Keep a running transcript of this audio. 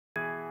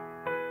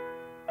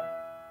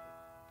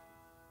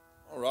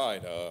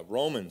right,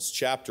 Romans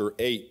chapter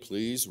 8,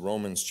 please.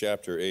 Romans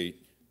chapter 8.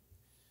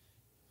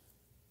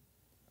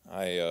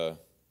 I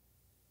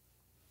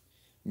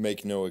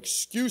make no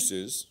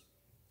excuses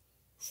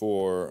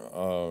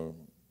for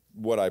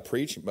what I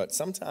preach, but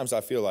sometimes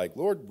I feel like,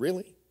 Lord,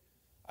 really?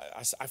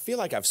 I feel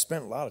like I've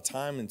spent a lot of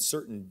time in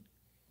certain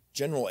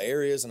general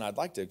areas, and I'd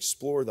like to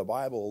explore the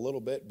Bible a little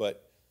bit,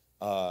 but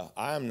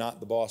I am not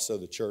the boss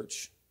of the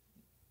church.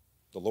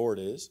 The Lord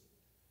is.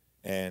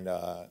 And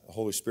the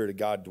Holy Spirit of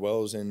God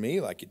dwells in me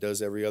like it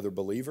does every other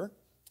believer.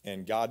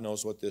 And God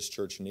knows what this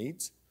church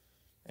needs.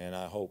 And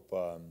I hope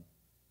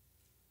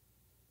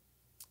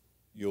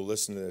you'll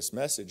listen to this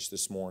message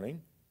this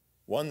morning.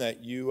 One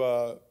that you,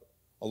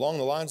 along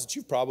the lines that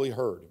you've probably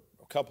heard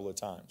a couple of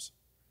times.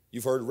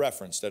 You've heard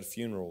referenced at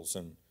funerals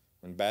and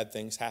when bad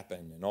things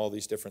happen and all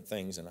these different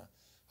things. And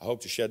I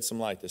hope to shed some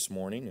light this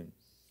morning. And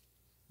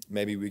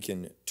maybe we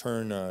can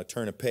turn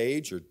a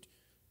page or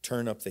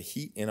turn up the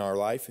heat in our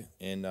life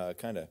and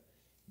kind of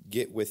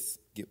get with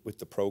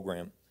the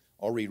program.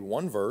 I'll read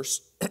one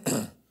verse.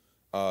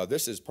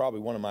 This is probably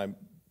one of my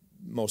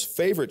most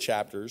favorite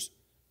chapters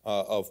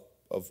of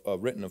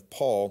written of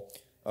Paul.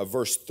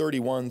 Verse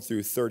 31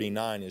 through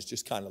 39 is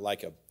just kind of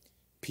like a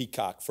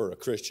peacock for a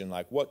Christian.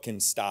 Like, what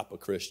can stop a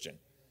Christian?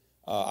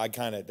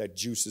 That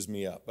juices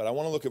me up. But I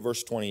want to look at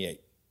verse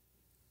 28.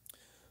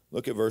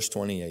 Look at verse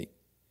 28.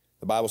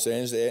 The Bible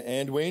says,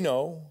 "And we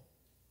know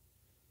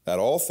that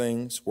all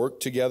things work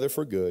together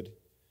for good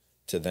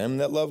to them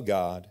that love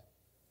God,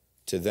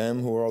 to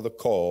them who are the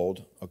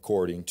called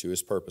according to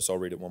his purpose." I'll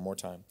read it one more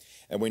time.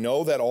 "And we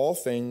know that all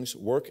things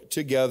work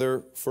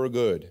together for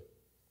good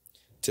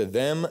to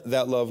them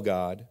that love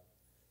God,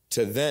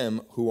 to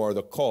them who are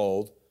the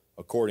called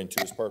according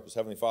to his purpose."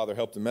 Heavenly Father,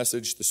 help the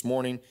message this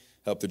morning.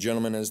 Help the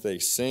gentlemen as they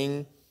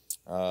sing.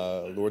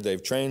 Lord,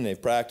 they've trained,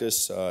 they've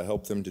practiced.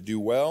 Help them to do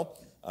well.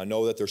 I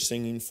know that they're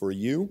singing for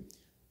you.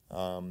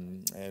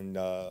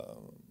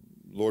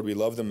 Lord, we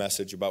love the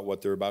message about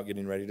what they're about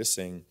getting ready to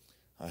sing.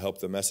 Help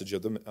the message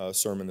of the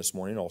sermon this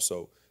morning.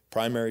 Also,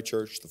 primary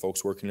church, the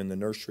folks working in the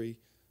nursery,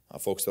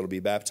 folks that will be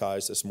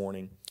baptized this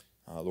morning.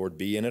 Lord,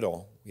 be in it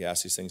all. We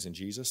ask these things in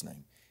Jesus'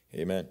 name.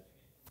 Amen.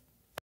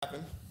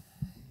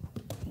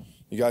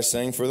 You guys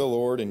sang for the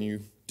Lord and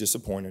you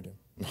disappointed him.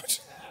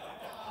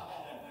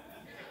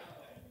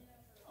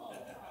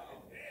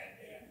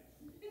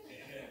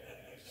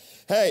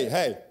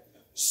 Hey.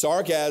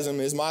 Sarcasm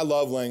is my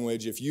love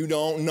language. If you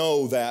don't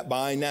know that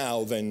by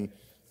now, then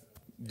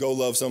go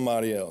love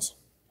somebody else.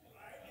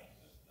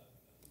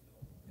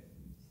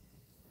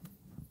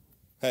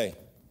 Hey,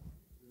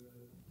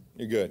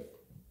 you're good.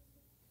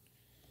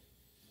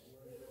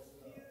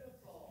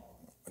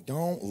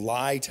 Don't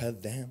lie to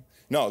them.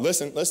 No,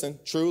 listen,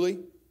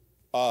 truly.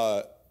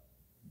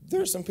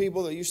 There's some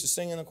people that used to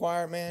sing in the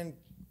choir, man.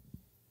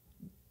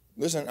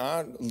 Listen,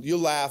 you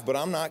laugh, but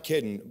I'm not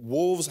kidding.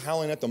 Wolves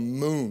howling at the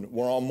moon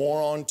were all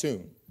more on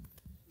tune.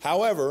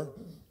 However,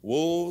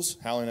 wolves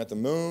howling at the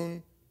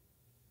moon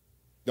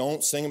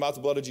don't sing about the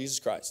blood of Jesus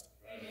Christ.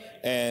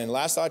 And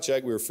last I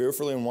checked, we were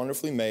fearfully and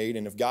wonderfully made.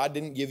 And if God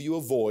didn't give you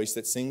a voice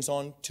that sings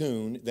on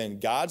tune, then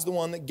God's the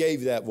one that gave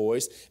you that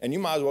voice. And you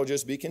might as well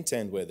just be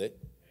content with it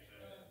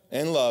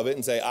and love it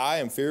and say, I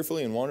am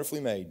fearfully and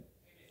wonderfully made.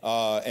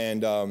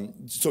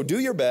 So do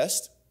your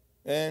best.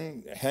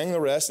 And hang the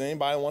rest. And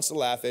anybody who wants to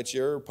laugh at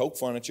you or poke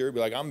fun at you or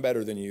be like, I'm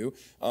better than you.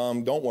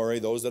 Don't worry.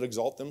 Those that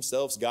exalt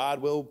themselves,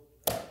 God will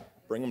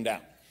bring them down.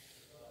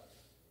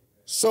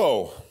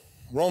 So,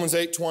 Romans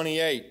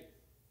 8:28.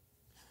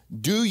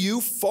 Do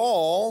you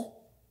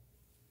fall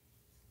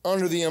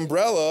under the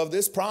umbrella of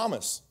this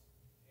promise?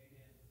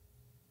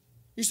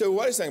 You say, well,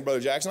 wait a second, Brother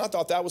Jackson. I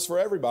thought that was for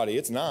everybody.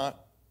 It's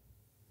not.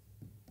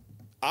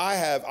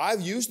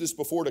 I've used this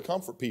before to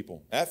comfort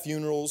people at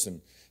funerals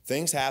and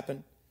things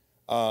happen.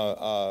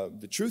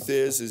 The truth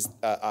is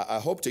I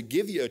hope to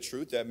give you a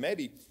truth that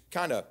maybe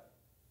kind of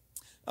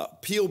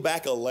peel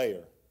back a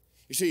layer.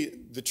 You see,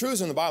 the truth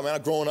is in the Bible,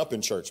 man, growing up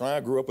in church, right? I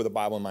grew up with a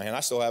Bible in my hand. I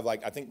still have, I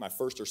think my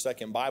first or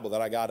second Bible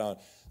that I got on,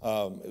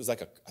 it was I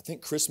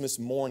think Christmas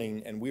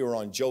morning, and we were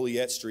on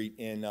Joliet Street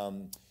in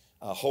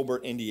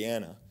Hobart,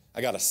 Indiana.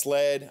 I got a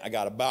sled, I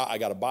got a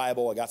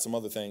Bible, I got some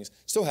other things.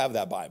 Still have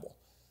that Bible.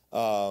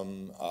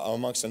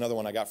 Amongst another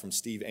one I got from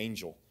Steve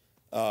Angel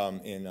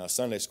in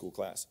Sunday school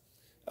class.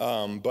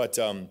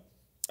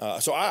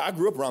 So I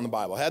grew up around the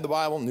Bible. I had the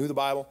Bible, knew the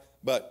Bible,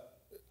 but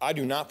I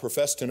do not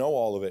profess to know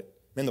all of it.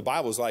 Man, the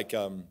Bible is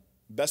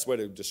best way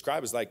to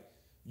describe it is like,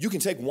 you can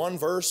take one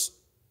verse,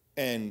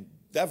 and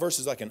that verse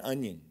is like an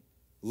onion,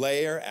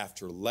 layer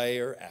after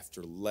layer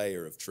after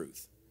layer of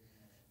truth.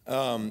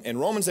 In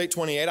Romans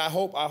 8:28, I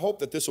hope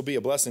that this will be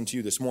a blessing to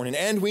you this morning.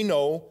 And we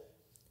know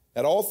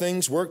that all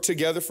things work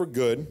together for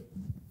good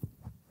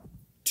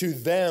to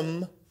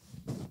them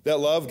that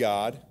love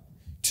God,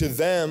 to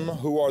them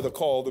who are the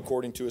called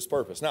according to his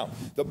purpose. Now,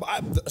 the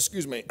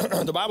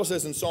Bible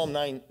says in Psalm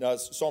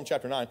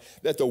chapter 9,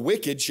 that the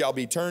wicked shall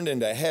be turned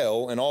into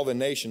hell and all the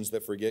nations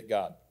that forget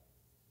God.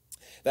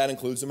 That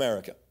includes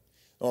America.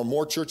 There are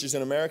more churches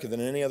in America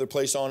than any other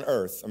place on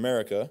earth.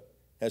 America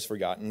has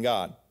forgotten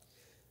God.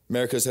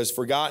 America has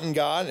forgotten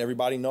God, and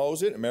everybody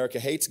knows it. America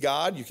hates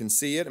God. You can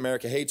see it.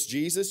 America hates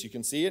Jesus. You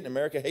can see it. And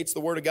America hates the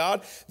Word of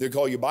God. They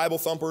call you Bible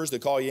thumpers. They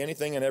call you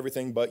anything and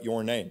everything but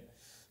your name.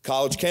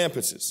 College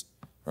campuses.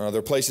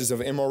 They're places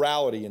of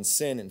immorality and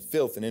sin and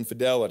filth and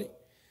infidelity.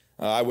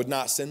 I would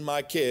not send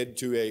my kid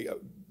to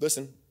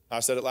listen,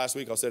 I said it last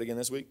week. I'll say it again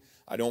this week.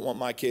 I don't want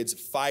my kids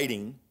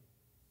fighting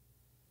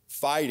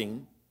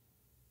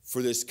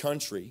for this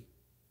country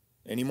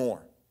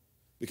anymore,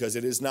 because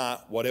it is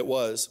not what it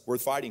was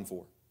worth fighting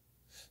for.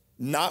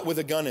 Not with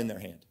a gun in their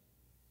hand.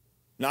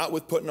 Not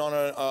with putting on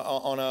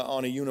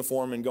a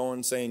uniform and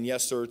going saying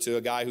yes, sir, to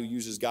a guy who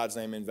uses God's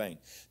name in vain.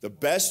 The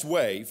best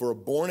way for a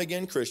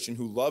born-again Christian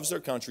who loves their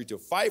country to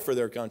fight for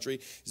their country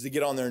is to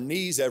get on their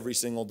knees every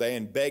single day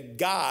and beg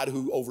God,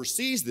 who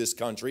oversees this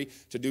country,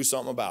 to do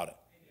something about it.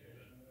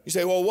 You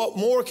say, well, what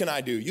more can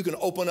I do? You can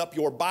open up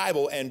your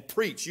Bible and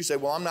preach. You say,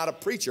 well, I'm not a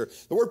preacher.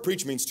 The word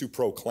preach means to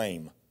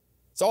proclaim.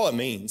 That's all it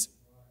means.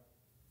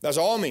 That's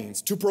all it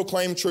means, to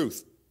proclaim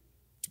truth.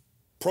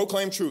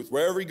 Proclaim truth.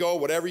 Wherever you go,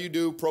 whatever you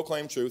do,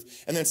 proclaim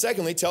truth. And then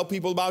secondly, tell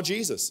people about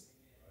Jesus.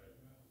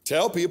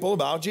 Tell people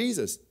about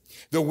Jesus.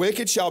 The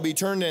wicked shall be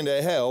turned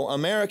into hell.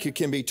 America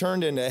can be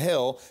turned into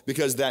hell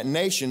because that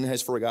nation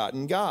has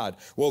forgotten God.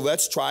 Well,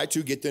 let's try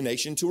to get the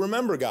nation to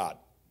remember God.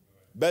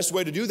 Best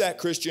way to do that,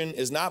 Christian,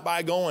 is not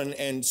by going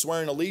and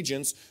swearing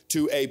allegiance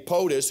to a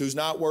POTUS who's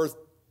not worth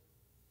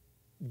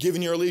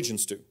giving your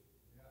allegiance to.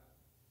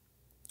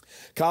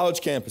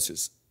 College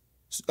campuses,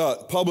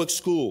 public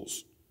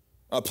schools,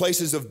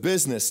 places of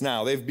business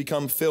now, they've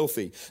become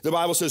filthy. The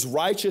Bible says,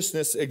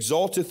 righteousness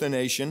exalteth a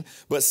nation,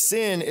 but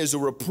sin is a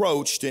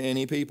reproach to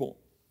any people.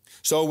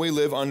 So we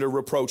live under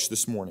reproach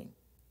this morning.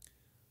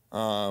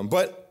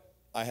 But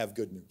I have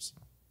good news.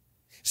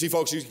 See,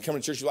 folks, you can come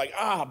to church, you're like,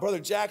 Brother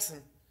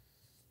Jackson,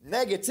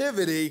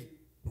 negativity,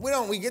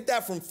 we get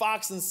that from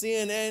Fox and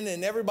CNN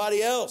and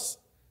everybody else.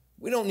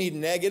 We don't need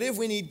negative.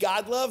 We need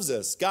God loves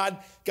us. God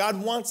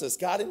wants us.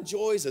 God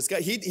enjoys us.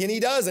 He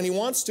does, and he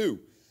wants to.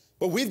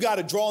 But we've got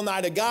to draw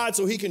nigh to God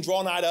so he can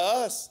draw nigh to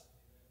us.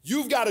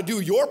 You've got to do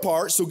your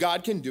part so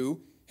God can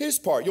do his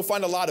part. You'll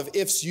find a lot of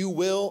if you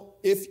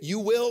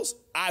wills,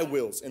 I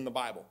wills in the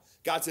Bible.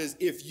 God says,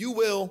 if you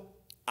will,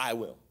 I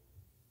will.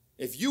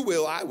 If you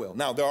will, I will.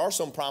 Now, there are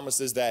some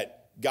promises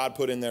that God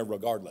put in there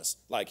regardless,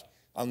 like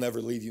I'll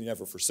never leave you,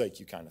 never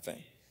forsake you kind of thing.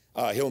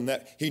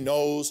 He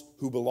knows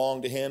who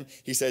belong to him.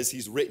 He says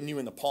he's written you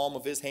in the palm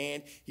of his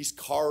hand. He's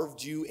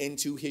carved you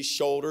into his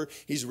shoulder.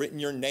 He's written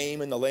your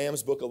name in the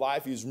Lamb's book of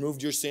life. He's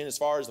removed your sin as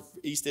far as the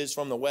east is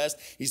from the west.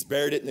 He's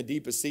buried it in the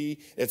deepest sea.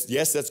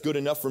 Yes, that's good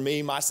enough for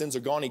me. My sins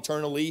are gone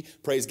eternally.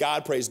 Praise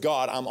God, praise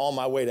God. I'm on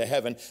my way to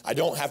heaven. I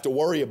don't have to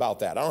worry about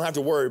that. I don't have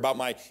to worry about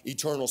my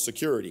eternal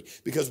security,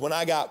 because when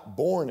I got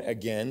born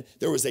again,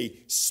 there was a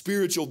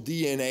spiritual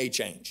DNA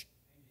change.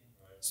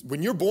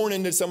 When you're born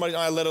into somebody,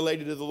 I led a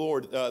lady to the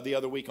Lord the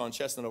other week on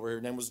Chestnut over here.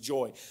 Her name was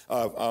Joy.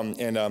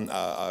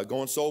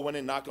 Going soul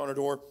winning, knocked on her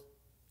door.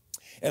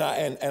 And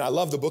I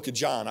love the book of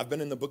John. I've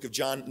been in the book of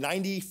John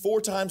 94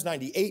 times,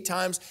 98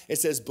 times. It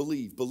says,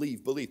 believe,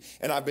 believe, believe.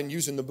 And I've been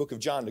using the book of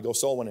John to go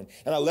soul winning.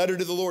 And I led her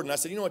to the Lord. And I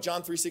said, you know what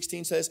John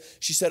 3:16 says?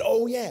 She said,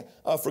 oh, yeah,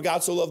 for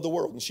God so loved the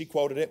world. And she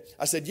quoted it.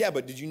 I said, yeah,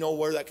 but did you know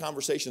where that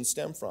conversation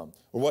stemmed from?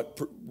 Or what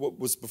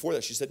was before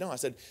that? She said, no. I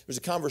said, there's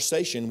a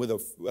conversation with a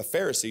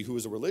Pharisee who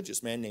was a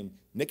religious man named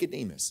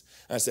Nicodemus.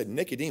 And I said,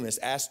 Nicodemus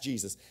asked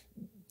Jesus,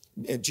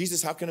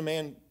 Jesus, how can a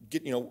man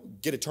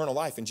get eternal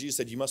life? And Jesus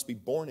said, you must be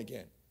born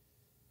again.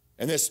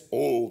 And this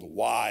old,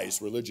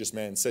 wise, religious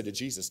man said to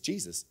Jesus,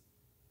 Jesus,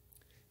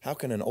 how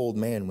can an old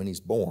man when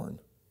he's born,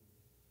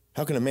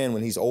 how can a man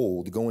when he's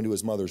old go into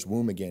his mother's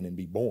womb again and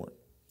be born?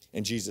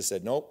 And Jesus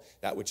said, nope,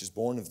 that which is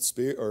born of the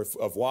spirit, or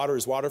of water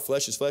is water,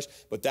 flesh is flesh,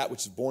 but that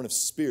which is born of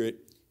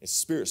spirit is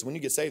spirit. So when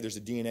you get saved, there's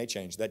a DNA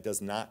change. That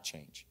does not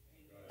change.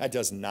 That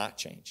does not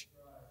change.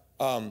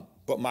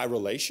 But my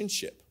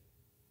relationship,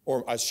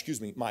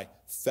 my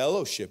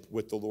fellowship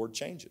with the Lord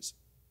changes.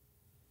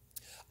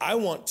 I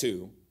want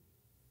to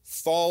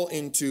fall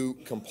into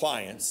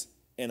compliance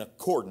in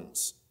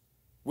accordance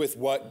with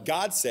what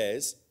God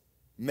says,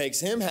 makes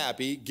him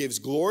happy, gives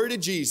glory to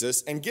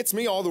Jesus, and gets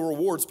me all the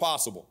rewards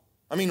possible.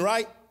 I mean,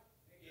 right?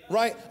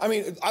 Right? I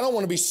mean, I don't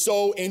want to be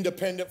so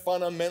independent,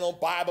 fundamental,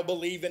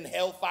 Bible-believing,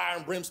 hellfire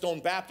and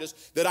brimstone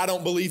Baptist that I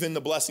don't believe in the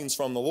blessings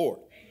from the Lord.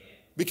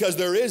 Because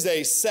there is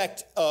a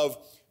sect of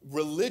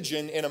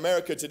religion in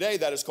America today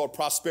that is called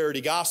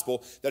prosperity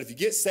gospel, that if you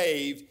get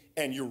saved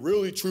and you're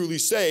really truly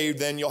saved,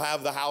 then you'll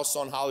have the house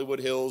on Hollywood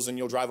Hills and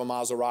you'll drive a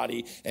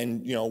Maserati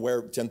and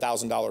wear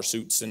 $10,000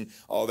 suits and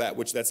all that,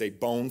 which that's a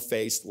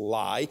bone-faced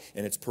lie,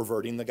 and it's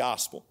perverting the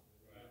gospel.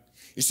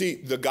 You see,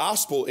 the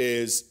gospel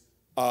is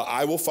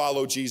I will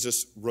follow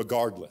Jesus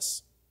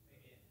regardless.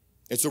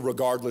 It's a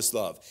regardless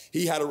love.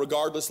 He had a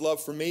regardless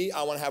love for me.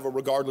 I want to have a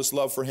regardless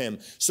love for him.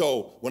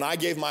 So when I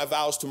gave my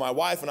vows to my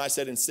wife and I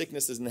said in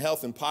sicknesses and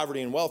health and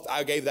poverty and wealth,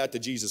 I gave that to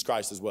Jesus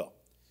Christ as well.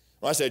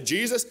 When I said,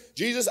 Jesus,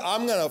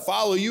 I'm going to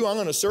follow you. I'm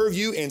going to serve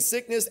you in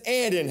sickness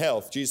and in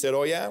health. Jesus said,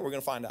 oh yeah, we're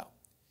going to find out.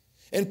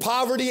 In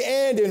poverty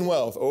and in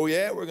wealth. Oh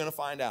yeah, we're going to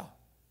find out.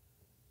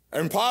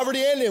 In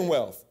poverty and in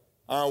wealth.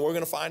 We're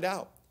going to find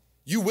out.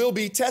 You will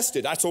be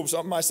tested. I told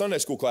my Sunday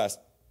school class,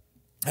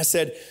 I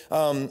said,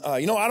 I'm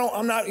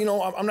not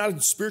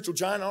a spiritual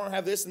giant. I don't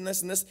have this and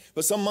this and this.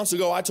 But some months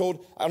ago, I don't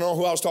know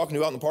who I was talking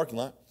to out in the parking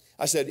lot.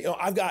 I said,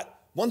 I've got,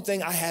 one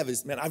thing I have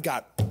is, man, I've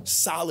got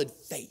solid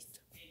faith.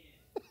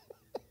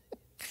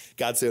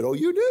 God said, oh,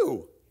 you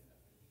do?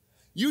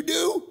 You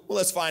do? Well,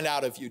 let's find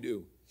out if you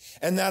do.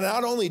 And now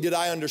not only did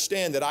I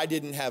understand that I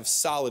didn't have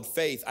solid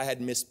faith, I had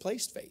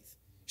misplaced faith.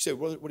 You said,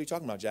 what are you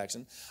talking about,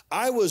 Jackson?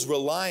 I was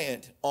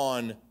reliant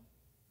on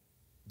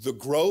the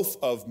growth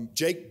of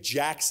Jake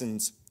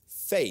Jackson's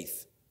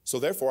faith. So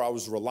therefore, I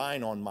was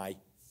relying on my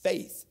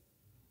faith.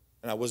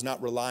 And I was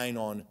not relying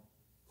on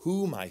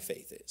who my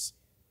faith is.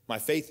 My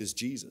faith is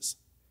Jesus.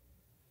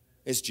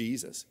 It's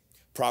Jesus.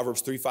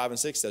 Proverbs 3, 5, and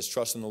 6 says,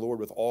 trust in the Lord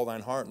with all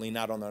thine heart and lean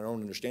not on thine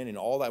own understanding. In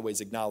all thy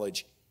ways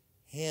acknowledge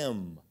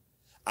him.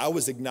 I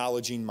was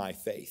acknowledging my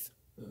faith.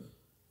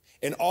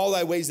 In all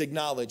thy ways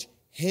acknowledge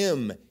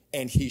him,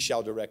 and he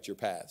shall direct your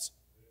paths.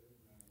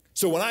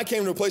 So when I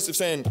came to a place of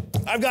saying,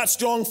 I've got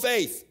strong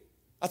faith,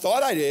 I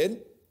thought I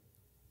did.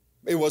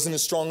 It wasn't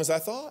as strong as I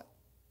thought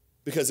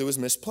because it was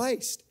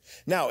misplaced.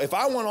 Now, if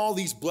I want all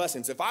these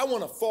blessings, if I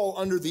want to fall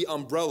under the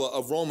umbrella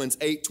of Romans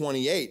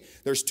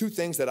 8:28, there's two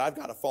things that I've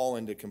got to fall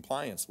into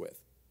compliance with.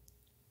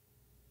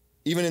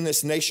 Even in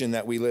this nation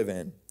that we live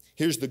in,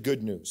 here's the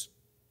good news.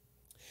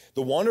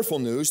 The wonderful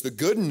news, the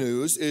good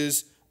news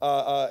is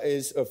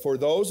for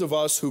those of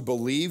us who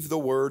believe the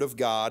word of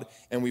God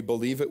and we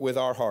believe it with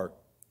our heart.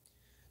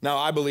 Now,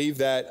 I believe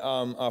that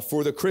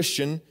for the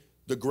Christian,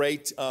 the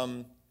great,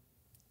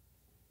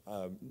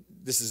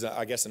 this is,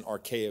 I guess, an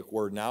archaic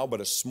word now, but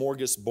a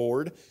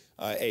smorgasbord,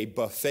 a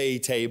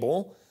buffet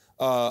table.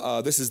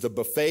 This is the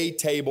buffet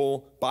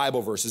table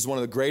Bible verse. It's one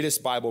of the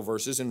greatest Bible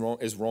verses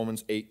is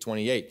Romans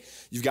 8:28.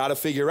 You've got to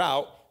figure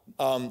out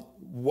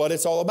what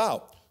it's all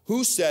about.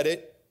 Who said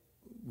it,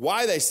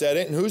 why they said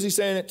it, and who's he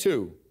saying it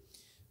to?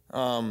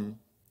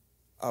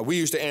 We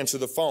used to answer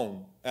the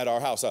phone at our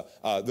house.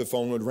 The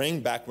phone would ring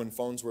back when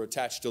phones were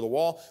attached to the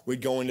wall.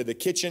 We'd go into the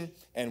kitchen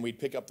and we'd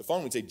pick up the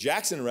phone. We'd say,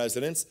 Jackson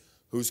residence,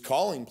 who's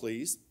calling,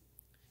 please?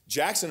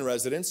 Jackson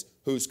residence,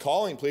 who's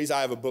calling, please?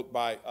 I have a book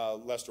by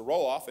Lester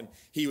Roloff, and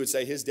he would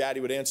say his daddy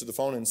would answer the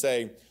phone and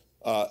say,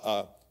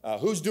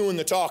 who's doing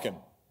the talking?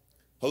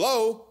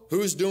 Hello,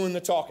 who's doing the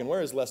talking?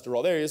 Where is Lester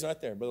Roloff? There he is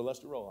right there, Brother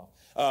Lester Roloff.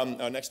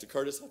 Next to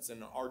Curtis Hudson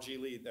and R.G.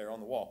 Lee there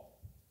on the wall.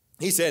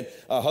 He said,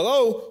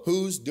 hello,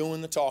 who's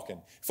doing the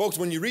talking? Folks,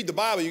 when you read the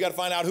Bible, you got to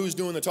find out who's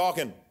doing the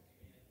talking.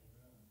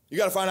 You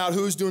got to find out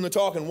who's doing the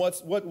talking.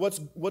 What's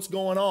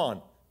going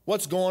on?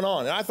 What's going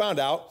on? And I found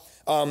out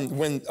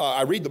when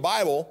I read the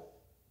Bible,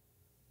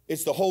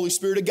 it's the Holy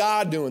Spirit of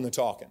God doing the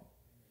talking.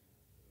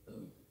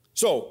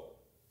 So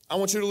I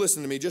want you to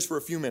listen to me just for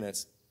a few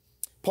minutes.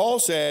 Paul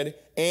said,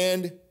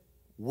 and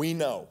we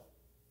know.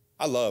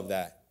 I love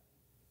that.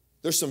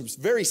 There's some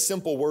very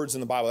simple words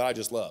in the Bible that I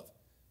just love.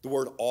 The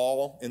word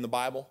all in the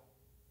Bible,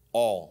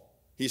 all.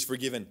 He's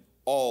forgiven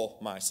all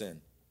my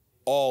sin.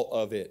 All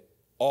of it.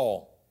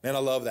 All. Man, I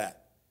love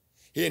that.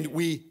 And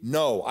we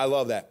know. I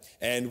love that.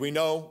 And we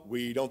know,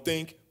 we don't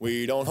think,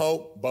 we don't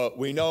hope, but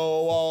we know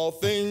all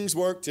things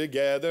work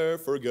together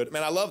for good.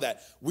 Man, I love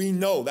that. We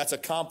know. That's a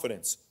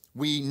confidence.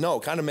 We know.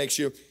 Kind of makes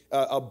you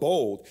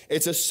bold.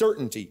 It's a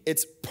certainty.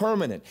 It's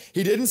permanent.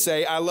 He didn't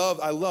say, I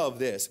love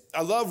this.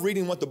 I love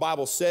reading what the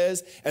Bible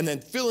says and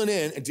then filling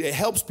in. It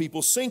helps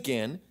people sink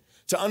in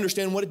to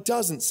understand what it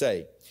doesn't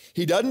say.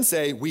 He doesn't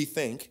say we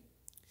think.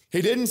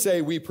 He didn't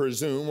say we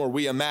presume or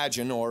we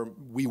imagine or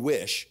we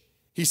wish.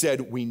 He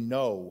said we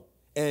know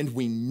and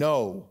we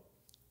know.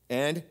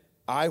 And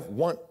I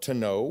want to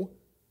know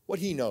what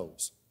he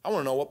knows. I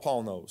want to know what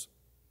Paul knows.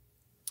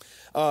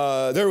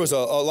 There was a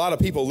lot of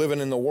people living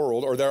in the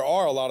world, or there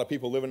are a lot of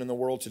people living in the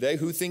world today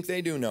who think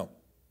they do know.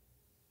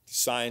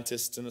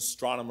 Scientists and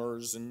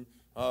astronomers and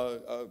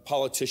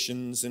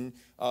politicians and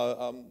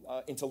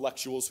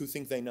intellectuals who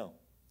think they know.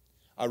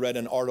 I read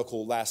an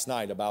article last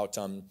night about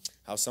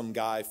how some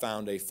guy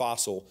found a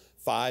fossil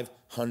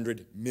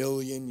 500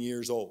 million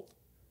years old.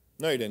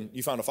 No, you didn't.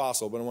 You found a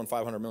fossil, but it wasn't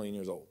 500 million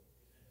years old.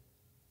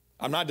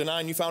 I'm not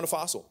denying you found a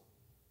fossil,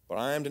 but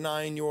I am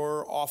denying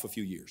you're off a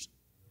few years.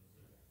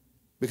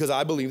 Because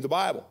I believe the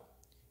Bible.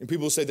 And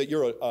people say that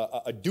you're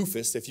a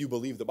doofus if you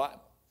believe the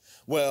Bible.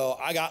 Well,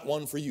 I got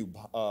one for you,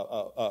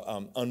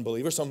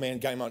 unbeliever. Some man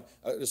came on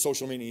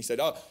social media and he said,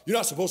 you're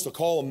not supposed to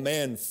call a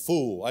man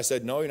fool. I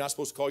said, no, you're not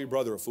supposed to call your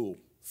brother a fool.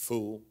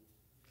 Fool.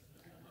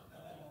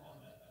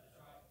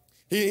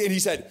 He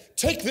said,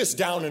 take this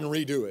down and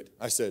redo it.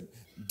 I said,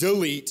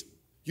 delete.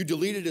 You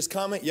deleted his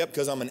comment? Yep,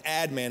 because I'm an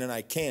ad man and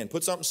I can.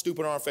 Put something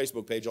stupid on our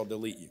Facebook page, I'll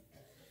delete you.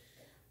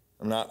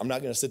 I'm not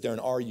going to sit there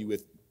and argue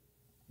with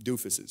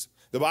doofuses.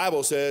 The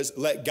Bible says,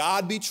 let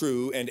God be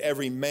true and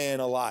every man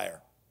a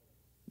liar.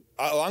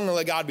 I'm going to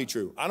let God be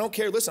true. I don't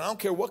care. Listen, I don't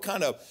care what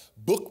kind of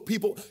book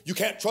people, you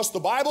can't trust the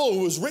Bible.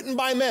 It was written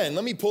by men.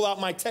 Let me pull out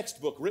my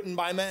textbook written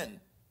by men.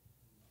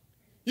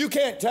 You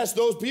can't trust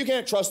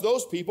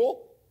those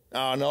people.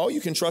 No,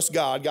 you can trust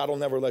God. God will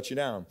never let you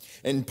down.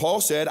 And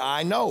Paul said,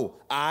 I know.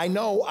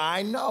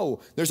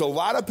 There's a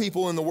lot of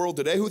people in the world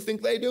today who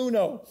think they do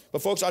know.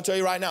 But folks, I'll tell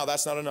you right now,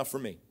 that's not enough for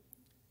me.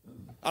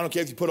 I don't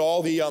care if you put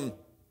all the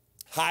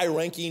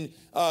high-ranking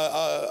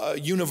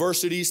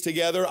universities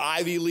together,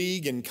 Ivy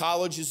League and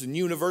colleges and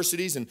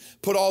universities, and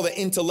put all the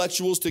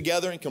intellectuals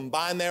together and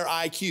combine their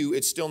IQ,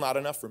 it's still not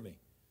enough for me.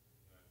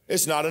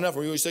 It's not enough.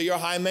 When you say you're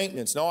high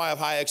maintenance, no, I have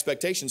high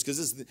expectations because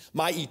this is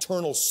my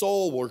eternal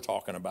soul we're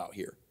talking about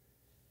here.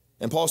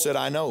 And Paul said,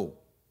 I know.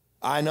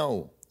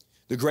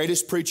 The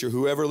greatest preacher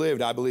who ever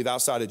lived, I believe,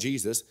 outside of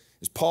Jesus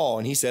is Paul.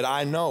 And he said,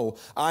 I know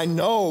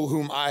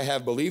whom I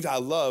have believed. I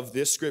love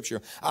this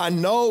scripture. I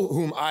know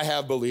whom I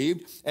have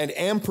believed and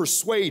am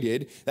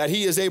persuaded that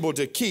he is able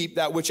to keep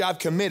that which I've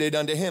committed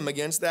unto him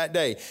against that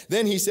day.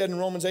 Then he said in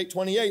Romans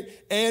 8:28,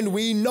 and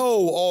we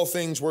know all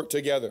things work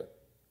together.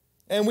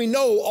 And we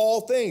know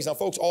all things. Now,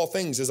 folks, all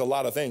things is a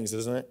lot of things,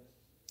 isn't it?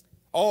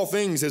 All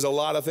things is a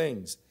lot of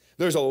things.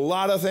 There's a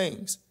lot of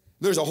things.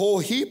 There's a whole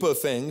heap of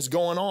things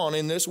going on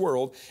in this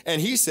world.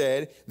 And he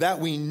said that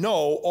we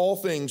know all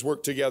things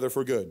work together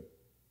for good.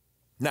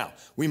 Now,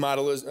 we might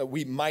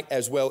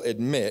as well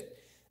admit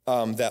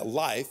that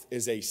life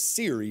is a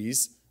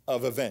series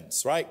of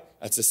events, right?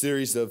 That's a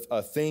series of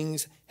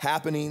things,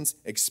 happenings,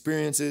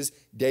 experiences,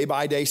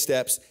 day-by-day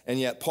steps. And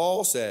yet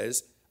Paul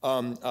says,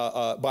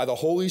 by the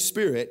Holy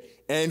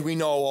Spirit, and we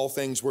know all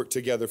things work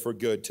together for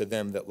good to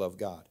them that love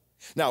God.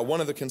 Now, one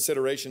of the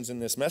considerations in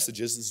this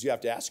message is you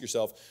have to ask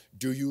yourself,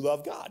 do you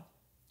love God?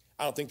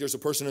 I don't think there's a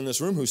person in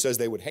this room who says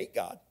they would hate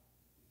God.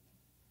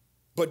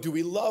 But do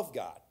we love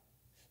God?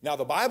 Now,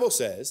 the Bible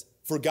says,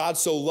 for God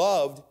so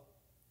loved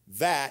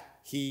that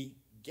he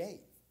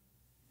gave.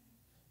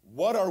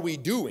 What are we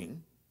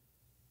doing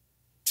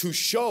to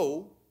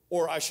show,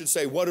 or I should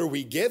say, what are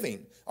we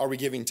giving? Are we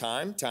giving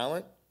time,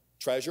 talent,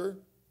 treasure,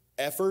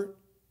 effort,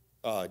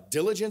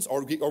 diligence?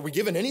 Are we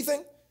giving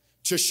anything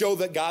to show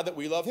that God that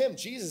we love him?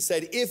 Jesus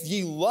said, if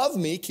ye love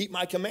me, keep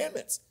my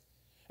commandments.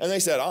 And they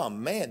said, oh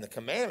man, the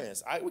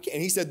commandments. And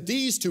he said,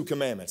 these two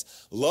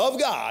commandments, love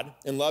God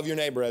and love your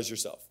neighbor as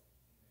yourself.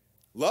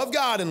 Love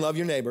God and love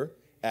your neighbor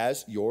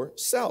as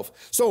yourself.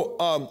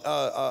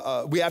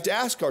 So we have to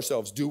ask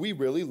ourselves, do we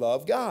really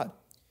love God?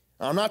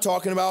 I'm not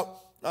talking about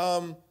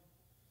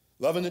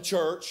loving the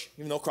church,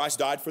 even though Christ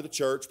died for the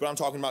church, but I'm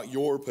talking about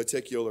your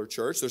particular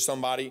church. There's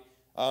somebody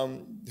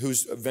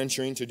who's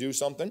venturing to do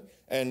something,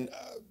 and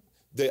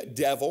the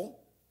devil,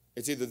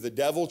 it's either the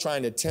devil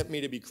trying to tempt me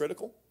to be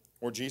critical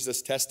or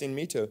Jesus testing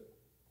me to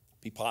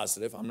be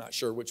positive. I'm not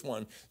sure which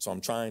one, so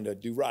I'm trying to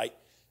do right.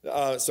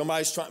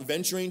 Somebody's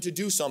venturing to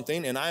do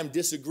something, and I'm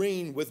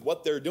disagreeing with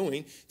what they're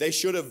doing. They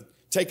should have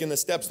taken the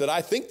steps that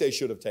I think they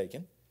should have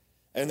taken,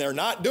 and they're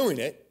not doing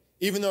it,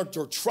 even though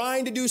they're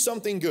trying to do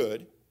something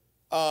good,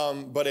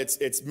 but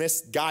it's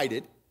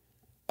misguided,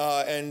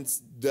 and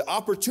the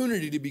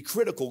opportunity to be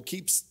critical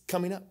keeps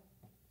coming up.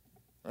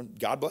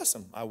 God bless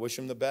him. I wish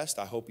him the best.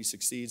 I hope he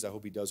succeeds. I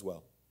hope he does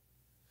well.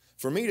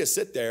 For me to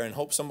sit there and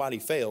hope somebody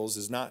fails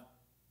is not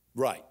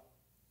right,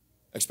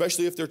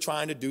 especially if they're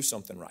trying to do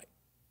something right.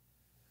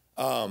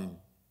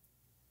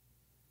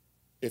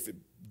 If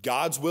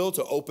God's will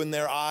to open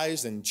their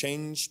eyes and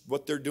change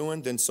what they're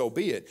doing, then so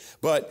be it.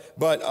 But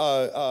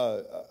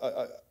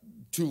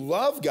to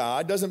love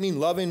God doesn't mean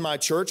loving my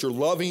church or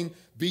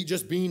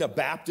just being a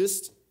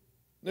Baptist.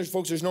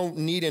 There's no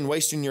need in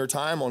wasting your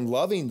time on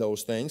loving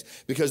those things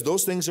because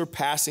those things are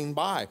passing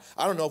by.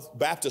 I don't know if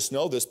Baptists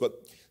know this, but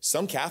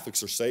some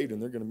Catholics are saved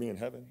and they're going to be in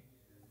heaven.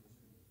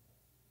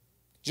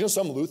 Do you know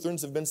some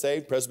Lutherans have been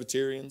saved?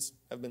 Presbyterians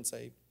have been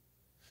saved.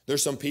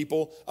 There's some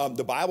people,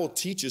 the Bible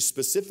teaches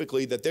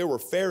specifically that there were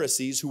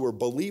Pharisees who were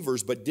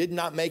believers but did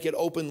not make it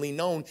openly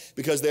known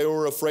because they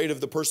were afraid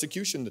of the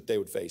persecution that they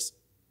would face.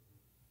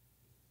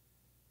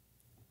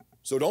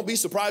 So don't be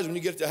surprised when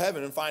you get to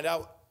heaven and find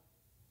out,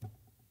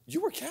 you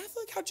were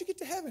Catholic? How'd you get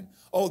to heaven?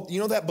 Oh, you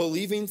know that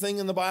believing thing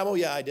in the Bible?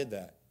 Yeah, I did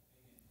that.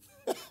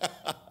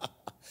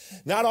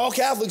 Not all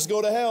Catholics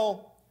go to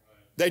hell.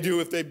 They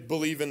do if they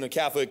believe in the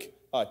Catholic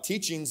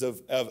teachings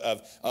of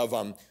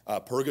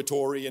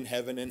purgatory and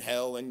heaven and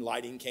hell and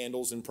lighting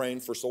candles and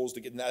praying for souls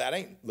to get. That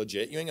ain't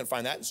legit. You ain't going to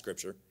find that in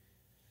Scripture.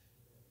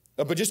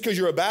 But just because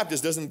you're a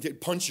Baptist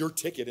doesn't punch your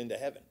ticket into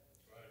heaven.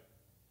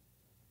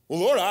 Well,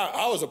 Lord,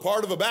 I was a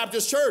part of a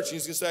Baptist church.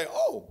 He's going to say,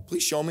 oh,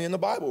 please show me in the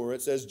Bible where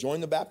it says join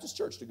the Baptist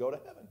church to go to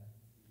heaven.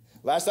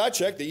 Last I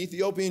checked, the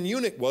Ethiopian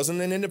eunuch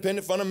wasn't an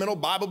independent, fundamental,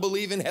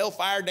 Bible-believing,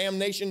 hellfire,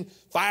 damnation,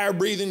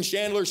 fire-breathing,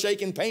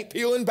 chandler-shaking,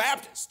 paint-peeling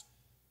Baptist.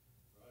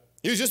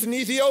 He was just an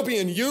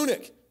Ethiopian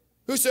eunuch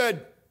who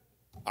said,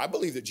 I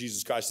believe that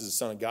Jesus Christ is the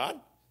Son of God.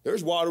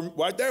 There's water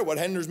right there. What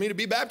hinders me to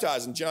be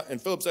baptized?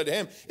 And Philip said to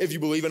him, if you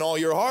believe in all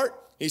your heart,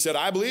 he said,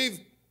 I believe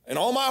in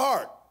all my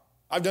heart.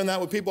 I've done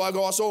that with people I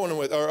go out soul winning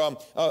with or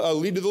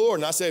lead to the Lord.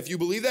 And I say, if you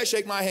believe that,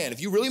 shake my hand.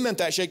 If you really meant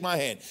that, shake my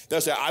hand.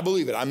 They'll say, I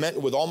believe it. I meant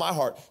it with all my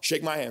heart.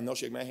 Shake my hand. They'll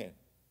shake my hand.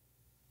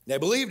 They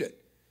believed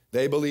it.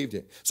 They believed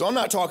it. So I'm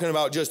not talking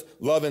about just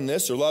loving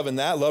this or loving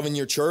that, loving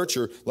your church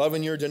or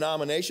loving your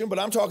denomination, but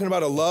I'm talking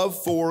about a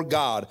love for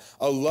God,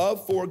 a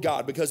love for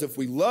God. Because if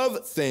we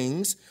love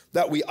things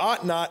that we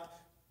ought not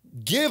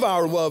give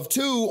our love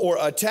to or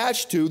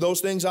attach to, those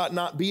things ought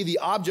not be the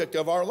object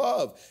of our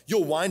love.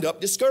 You'll wind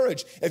up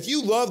discouraged. If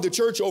you love the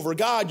church over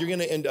God, you're going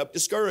to end up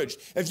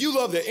discouraged. If you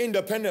love the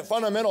independent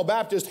fundamental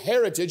Baptist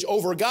heritage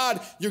over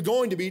God, you're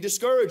going to be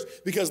discouraged.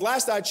 Because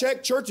last I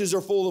checked, churches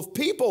are full of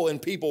people and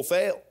people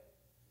fail.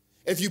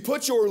 If you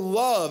put your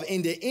love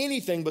into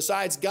anything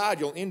besides God,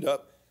 you'll end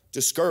up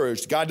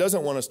discouraged. God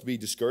doesn't want us to be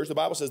discouraged. The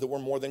Bible says that we're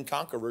more than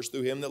conquerors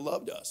through him that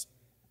loved us.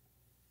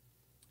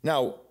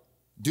 Now,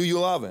 do you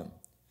love him?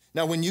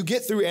 Now, when you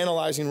get through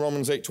analyzing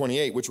Romans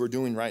 8:28, which we're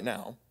doing right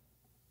now,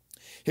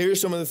 here's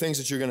some of the things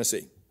that you're going to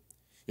see.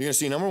 You're going to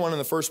see, number one, in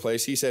the first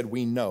place, he said,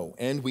 we know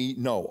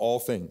all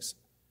things.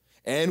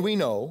 And we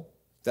know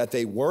that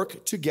they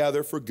work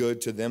together for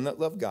good to them that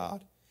love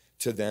God,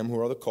 to them who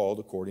are the called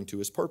according to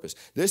his purpose.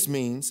 This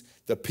means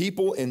the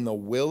people in the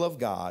will of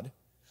God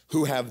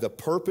who have the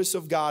purpose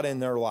of God in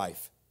their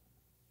life.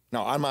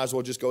 Now, I might as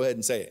well just go ahead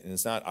and say it. And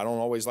it's not, I don't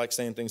always like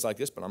saying things like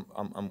this, but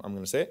I'm going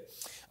to say it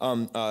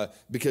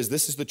because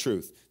this is the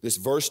truth. This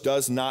verse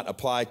does not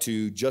apply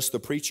to just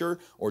the preacher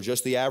or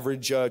just the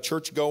average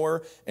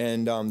churchgoer.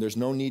 And there's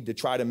no need to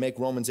try to make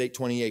Romans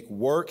 8:28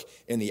 work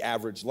in the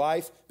average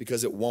life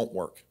because it won't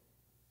work.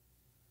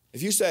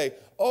 If you say,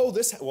 oh,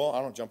 well,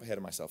 I don't jump ahead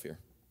of myself here.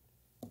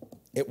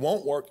 It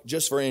won't work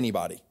just for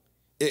anybody.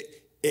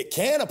 It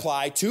can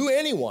apply to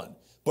anyone,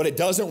 but it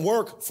doesn't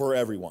work for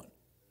everyone.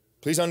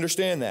 Please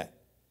understand that.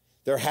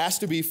 There has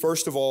to be,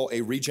 first of all,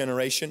 a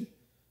regeneration,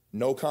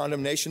 no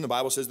condemnation. The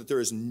Bible says that there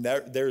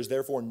is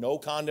therefore no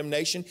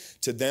condemnation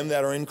to them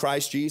that are in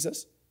Christ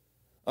Jesus.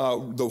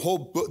 The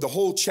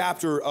whole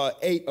chapter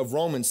 8 of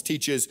Romans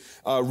teaches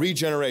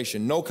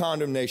regeneration, no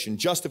condemnation,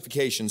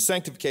 justification,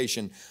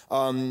 sanctification.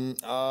 There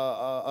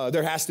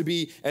has to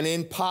be an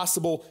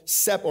impossible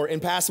separation,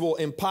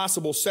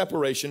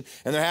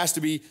 and there has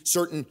to be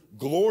certain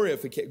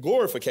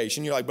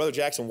glorification. You're like, Brother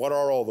Jackson, what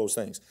are all those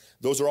things?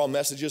 Those are all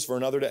messages for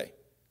another day.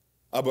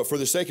 But for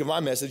the sake of my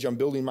message, I'm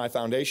building my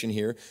foundation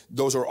here.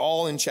 Those are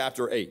all in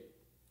chapter 8.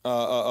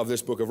 Of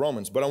this book of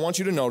Romans. But I want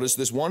you to notice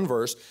this one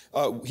verse.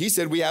 He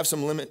said we have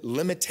some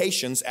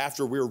limitations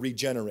after we're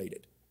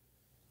regenerated.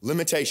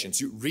 Limitations.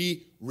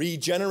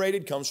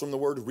 Regenerated comes from the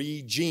word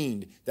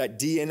regened. That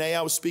DNA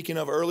I was speaking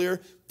of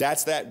earlier,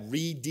 that's that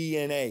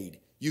re-DNA'd.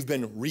 You've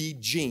been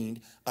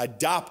regened,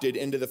 adopted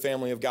into the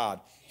family of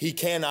God. He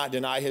cannot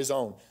deny his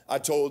own. I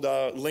told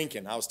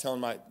Lincoln, I was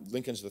telling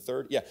Lincoln's the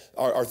third? Yeah,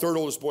 our third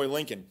oldest boy,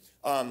 Lincoln,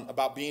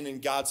 about being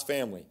in God's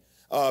family.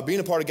 Being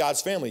a part of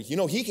God's family. You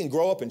know, he can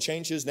grow up and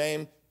change his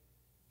name.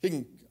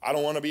 I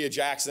don't want to be a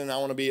Jackson. I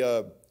want to be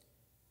a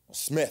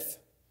Smith.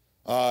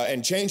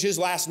 And change his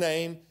last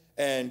name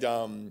and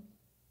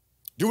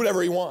do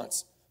whatever he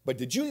wants. But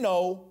did you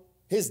know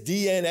his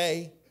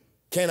DNA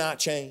cannot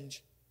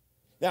change?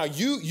 Now,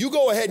 you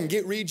go ahead and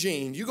get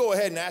regened. You go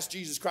ahead and ask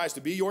Jesus Christ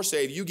to be your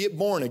Savior. You get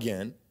born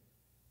again.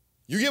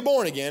 You get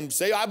born again.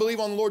 Say, I believe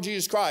on the Lord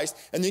Jesus Christ.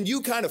 And then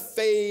you kind of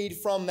fade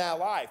from that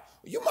life.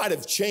 You might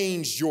have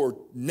changed your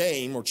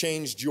name or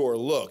changed your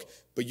look,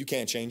 but you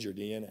can't change your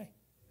DNA.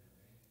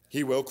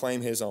 He will claim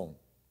his own.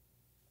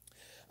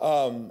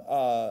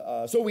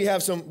 So we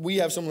have some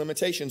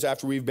limitations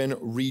after we've been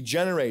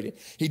regenerated.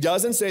 He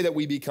doesn't say that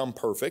we become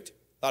perfect.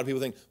 A lot of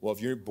people think, well,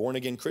 if you're born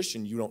again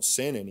Christian, you don't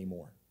sin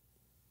anymore.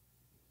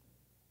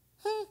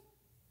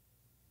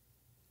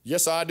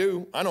 Yes, I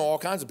do. I know all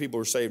kinds of people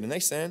who are saved and they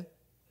sin.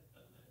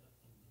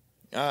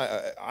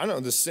 I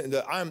know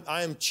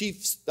I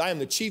am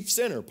the chief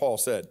sinner, Paul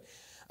said.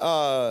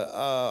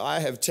 I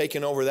have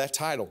taken over that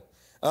title.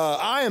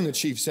 I am the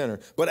chief sinner.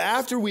 But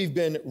after we've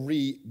been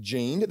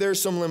regened, there's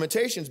some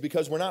limitations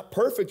because we're not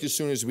perfect as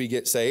soon as we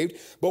get saved.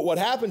 But what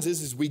happens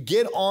is we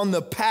get on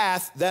the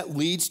path that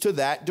leads to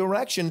that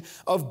direction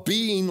of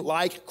being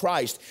like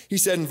Christ. He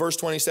said in verse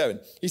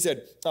 27, he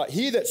said,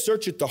 he that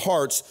searcheth the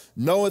hearts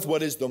knoweth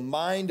what is the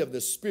mind of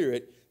the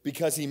Spirit,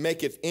 because he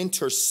maketh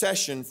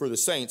intercession for the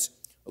saints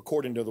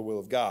according to the will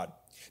of God.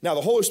 Now,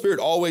 the Holy Spirit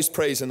always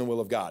prays in the will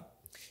of God.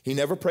 He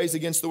never prays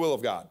against the will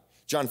of God.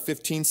 John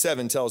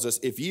 15:7 tells us,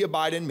 if ye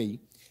abide in me,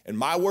 and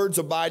my words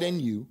abide in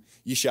you,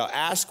 ye shall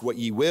ask what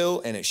ye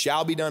will, and it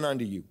shall be done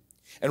unto you.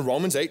 And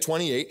Romans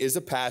 8:28 is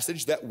a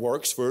passage that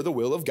works for the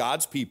will of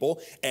God's people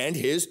and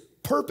his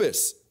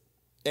purpose.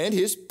 And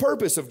his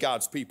purpose of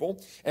God's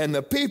people and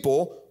the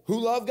people who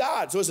love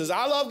God. So it says,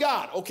 I love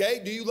God.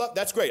 Okay, do you love?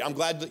 That's great. I'm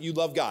glad that you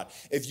love God.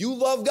 If you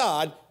love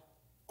God,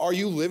 are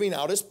you living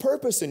out his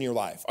purpose in your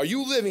life? Are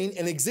you living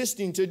and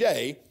existing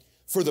today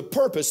for the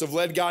purpose of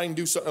letting God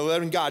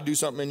do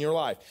something in your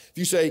life? If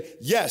you say,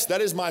 yes,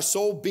 that is my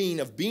sole being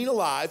of being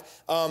alive.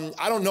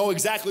 I don't know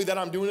exactly that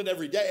I'm doing it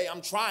every day.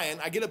 I'm trying.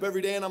 I get up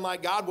every day and I'm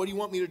like, God, what do you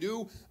want me to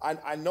do?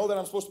 I know that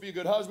I'm supposed to be a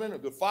good husband, a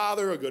good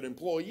father, a good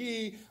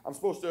employee. I'm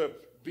supposed to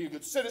be a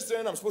good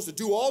citizen. I'm supposed to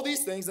do all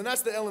these things. And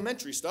that's the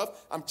elementary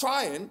stuff. I'm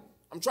trying.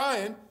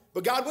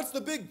 But God, what's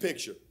the big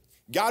picture?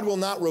 God will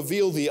not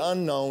reveal the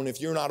unknown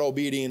if you're not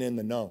obedient in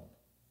the known.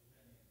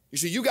 You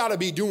see, you got to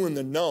be doing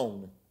the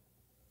known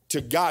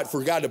to God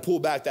for God to pull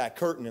back that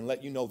curtain and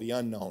let you know the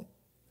unknown.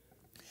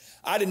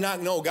 I did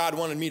not know God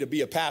wanted me to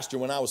be a pastor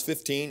when I was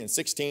 15 and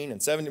 16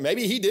 and 17.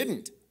 Maybe he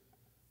didn't.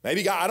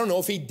 Maybe God, I don't know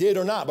if he did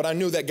or not, but I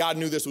knew that God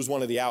knew this was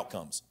one of the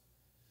outcomes.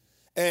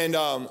 And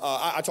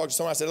I talked to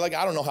someone, I said,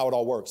 I don't know how it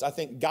all works. I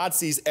think God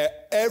sees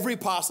every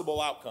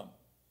possible outcome,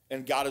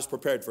 and God is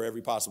prepared for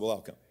every possible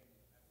outcome.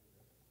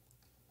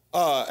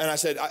 And I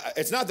said,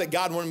 it's not that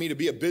God wanted me to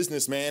be a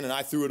businessman and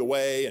I threw it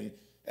away,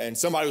 and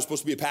somebody was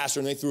supposed to be a pastor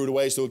and they threw it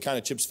away, so it kind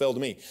of chips fell to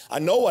me. I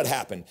know what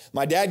happened.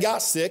 My dad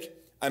got sick,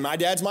 and my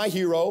dad's my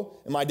hero,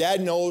 and my dad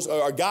knows,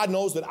 or God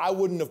knows that I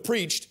wouldn't have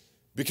preached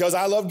because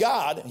I love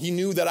God. He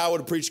knew that I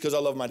would have preached because I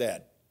love my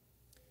dad.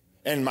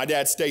 And my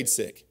dad stayed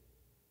sick.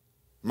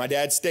 My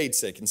dad stayed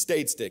sick and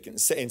stayed sick and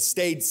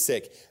stayed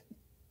sick.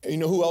 You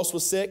know who else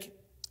was sick?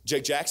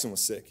 Jake Jackson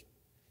was sick.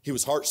 He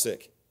was heart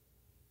sick.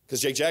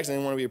 Because Jake Jackson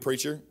didn't want to be a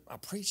preacher. A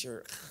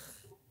preacher?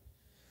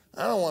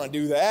 I don't want to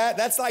do that.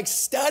 That's like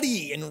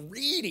study and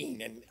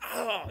reading and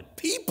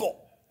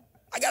people.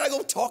 I got to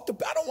go talk to,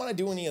 I don't want to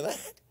do any of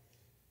that.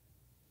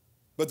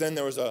 But then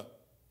there was a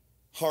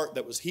heart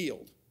that was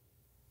healed.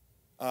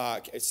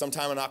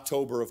 Sometime in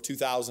October of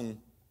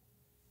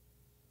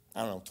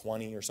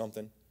 2020 or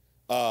something.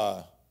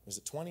 Was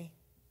it 20?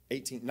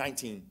 18,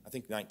 19, I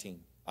think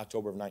 19,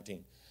 October of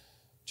 19.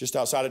 Just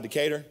outside of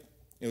Decatur,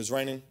 it was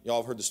raining.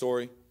 Y'all have heard the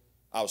story.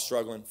 I was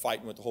struggling,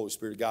 fighting with the Holy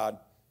Spirit of God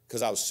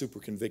because I was super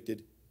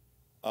convicted.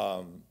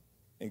 And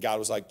God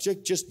was like,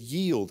 just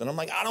yield. And I'm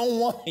like, I don't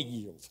want to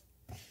yield.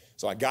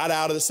 So I got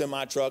out of the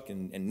semi truck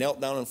and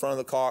knelt down in front of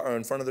the car, or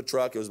in front of the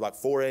truck. It was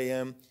about 4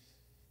 a.m.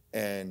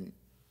 And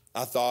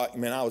I thought,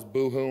 man, I was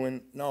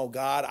boo-hooing. No,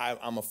 God,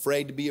 I'm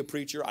afraid to be a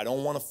preacher. I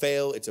don't want to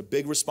fail. It's a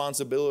big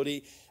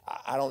responsibility.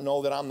 I don't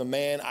know that I'm the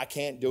man. I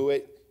can't do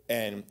it.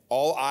 And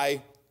all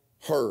I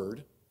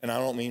heard, and I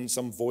don't mean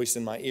some voice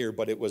in my ear,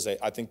 but it was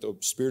I think the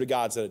Spirit of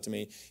God said it to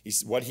me.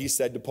 What he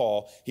said to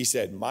Paul, he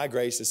said, my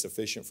grace is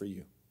sufficient for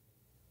you.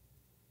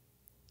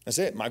 That's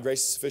it. My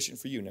grace is sufficient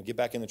for you. Now get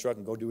back in the truck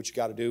and go do what you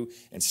got to do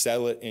and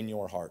settle it in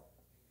your heart.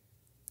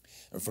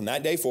 And from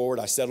that day forward,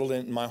 I settled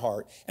it in my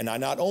heart. And I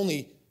not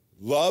only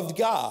loved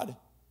God,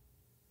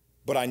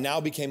 but I now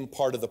became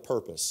part of the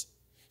purpose.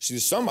 See,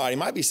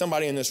 might be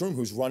somebody in this room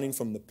who's running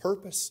from the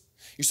purpose.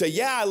 You say,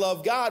 yeah, I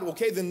love God.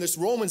 Okay, then this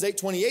Romans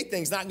 8:28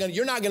 thing's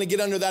you're not going to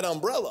get under that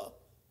umbrella.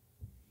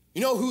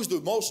 You know who's the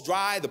most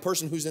dry? The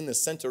person who's in the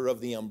center of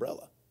the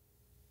umbrella.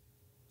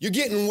 You're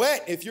getting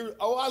wet if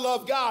I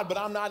love God, but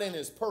I'm not in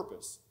his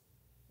purpose.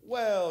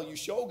 Well, you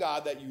show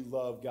God that you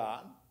love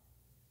God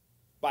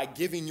by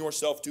giving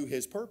yourself to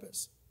his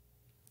purpose.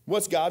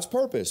 What's God's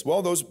purpose?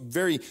 Well, those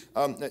very,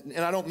 and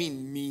I don't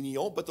mean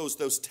menial, but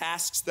those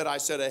tasks that I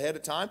said ahead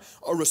of time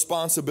are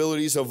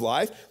responsibilities of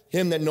life.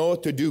 Him that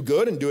knoweth to do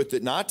good and doeth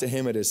it not, to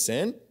him it is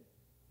sin.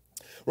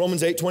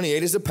 Romans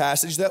 8:28 is a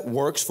passage that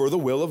works for the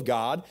will of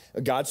God,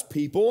 God's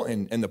people,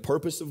 and the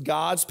purpose of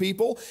God's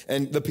people,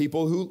 and the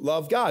people who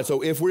love God.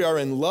 So if we are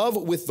in love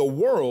with the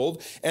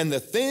world and the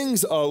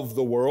things of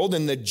the world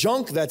and the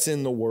junk that's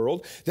in the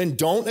world, then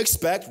don't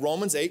expect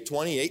Romans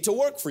 8:28 to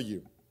work for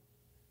you.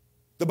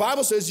 The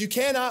Bible says you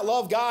cannot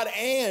love God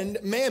and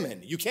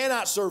mammon. You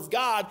cannot serve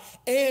God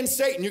and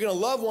Satan. You're going to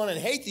love one and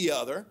hate the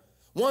other.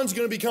 One's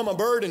going to become a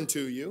burden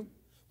to you.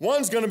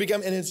 One's going to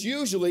become, and it's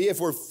usually, if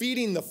we're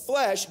feeding the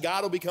flesh,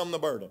 God will become the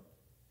burden.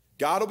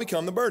 God will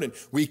become the burden.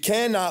 We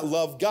cannot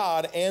love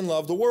God and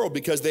love the world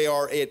because they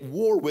are at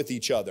war with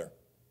each other.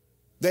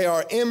 They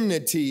are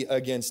enmity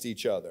against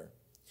each other.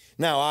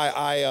 Now,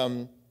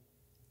 I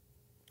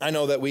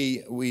know that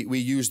we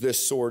use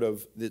this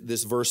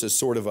verse as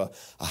sort of a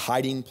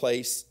hiding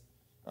place.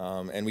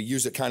 And we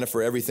use it kind of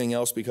for everything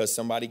else because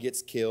somebody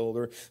gets killed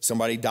or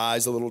somebody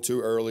dies a little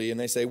too early. And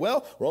they say,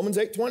 well, Romans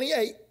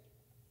 8:28.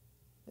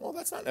 Well,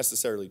 that's not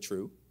necessarily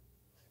true.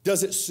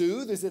 Does it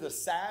soothe? Is it a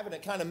salve and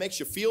it kind of makes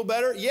you feel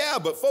better? Yeah,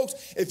 but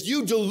folks, if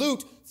you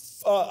dilute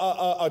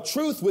a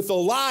truth with a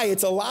lie,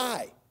 it's a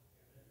lie.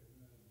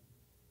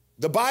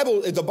 The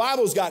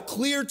Bible's got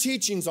clear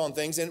teachings on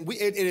things, and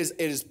it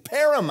is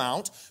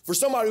paramount for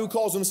somebody who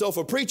calls himself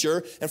a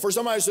preacher and for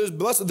somebody who says,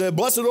 the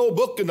blessed old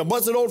book and the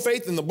blessed old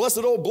faith and the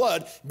blessed old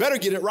blood, better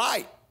get it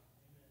right.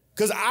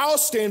 Because I'll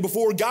stand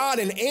before God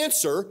and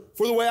answer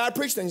for the way I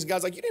preach things. And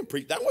God's like, you didn't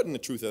preach. That wasn't the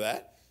truth of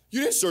that. You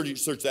didn't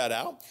search that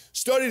out.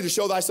 Study to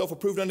show thyself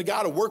approved unto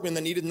God, a workman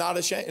that needed not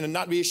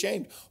be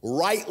ashamed,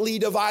 rightly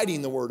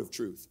dividing the word of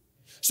truth.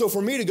 So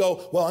for me to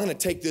go, well, I'm going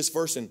to take this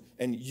verse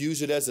and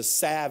use it as a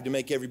salve to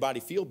make everybody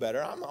feel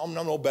better. I'm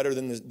no better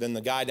than the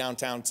guy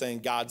downtown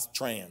saying God's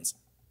trans.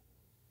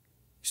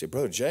 You say,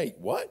 Brother Jay,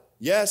 what?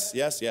 Yes,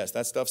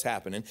 that stuff's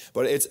happening.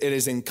 But it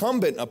is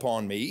incumbent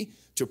upon me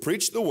to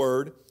preach the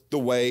word the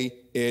way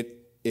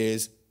it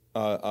is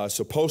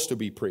supposed to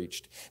be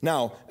preached.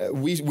 Now,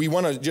 we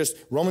want to just,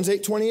 Romans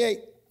 8:28.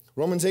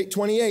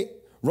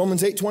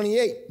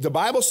 The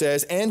Bible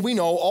says, and we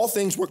know all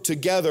things work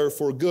together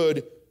for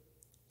good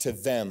to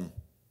them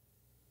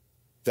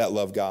that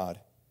love God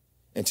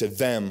and to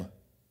them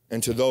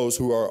and to those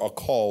who are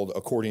called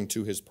according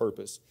to his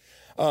purpose.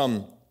 As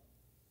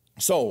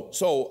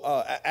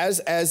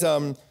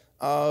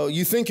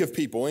you think of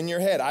people in your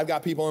head, I've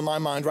got people in my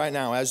mind right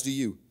now, as do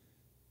you.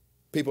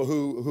 People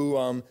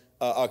who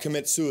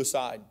commit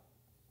suicide.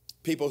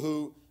 People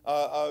who,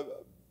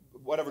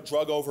 whatever,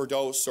 drug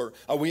overdose. Or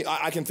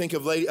I can think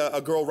of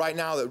a girl right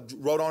now that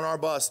rode on our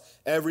bus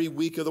every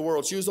week of the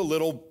world. She was a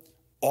little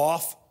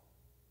off,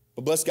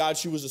 but bless God,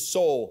 she was a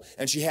soul.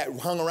 And she had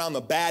hung around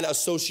the bad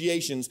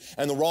associations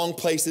and the wrong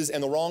places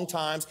and the wrong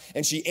times.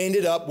 And she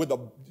ended up with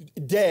a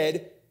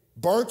dead,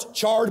 burnt,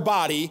 charred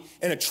body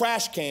in a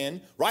trash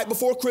can right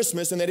before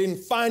Christmas, and they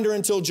didn't find her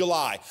until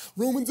July.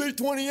 Romans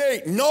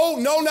 8:28. No,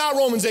 not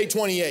Romans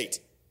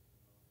 8:28.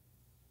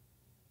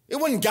 It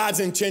wasn't God's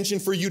intention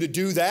for you to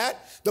do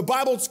that. The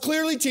Bible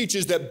clearly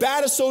teaches that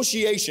bad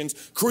associations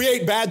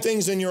create bad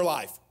things in your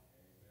life.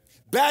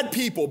 Bad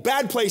people,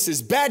 bad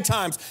places, bad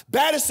times,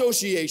 bad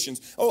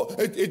associations.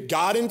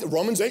 God in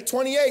Romans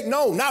 8:28.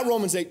 No, not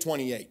Romans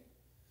 8:28.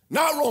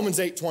 Not Romans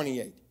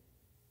 8:28.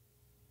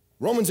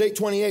 Romans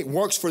 8:28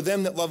 works for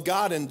them that love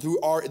God and who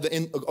are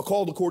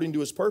called according to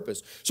his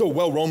purpose. So,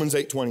 Romans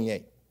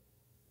 8:28.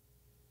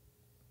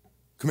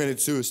 Committed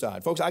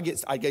suicide. Folks, I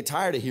get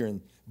tired of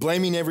hearing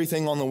blaming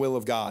everything on the will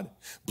of God.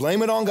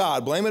 Blame it on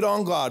God, blame it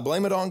on God,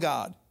 blame it on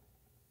God.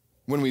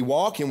 When we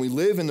walk and we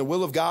live in the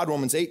will of God,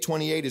 Romans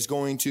 8:28 is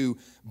going to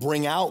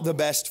bring out the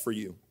best for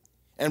you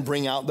and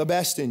bring out the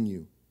best in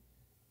you.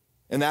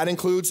 And that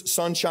includes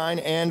sunshine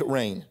and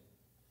rain.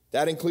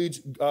 That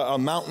includes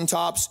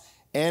mountaintops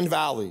and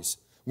valleys.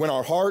 When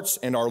our hearts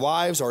and our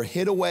lives are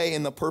hid away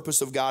in the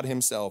purpose of God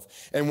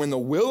himself. And when the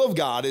will of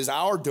God is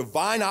our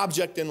divine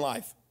object in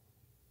life.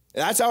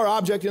 That's our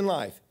object in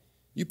life.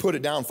 You put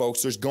it down,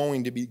 folks, there's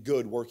going to be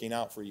good working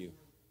out for you.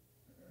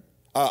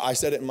 I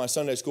said it in my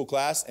Sunday school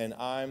class, and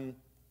I'm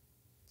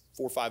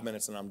 4 or 5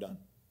 minutes and I'm done.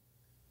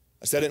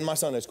 I said it in my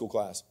Sunday school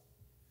class.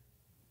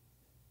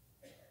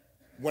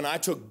 When I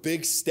took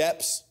big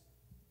steps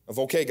of,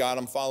 okay, God,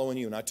 I'm following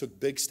you, and I took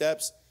big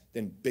steps,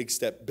 then big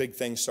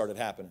things started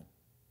happening.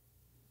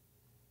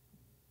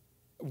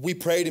 We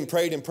prayed and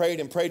prayed and prayed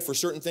and prayed for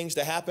certain things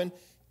to happen.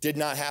 Did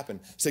not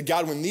happen. Said,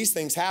 God, when these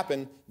things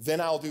happen,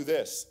 then I'll do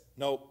this.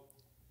 Nope.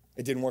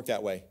 It didn't work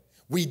that way.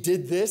 We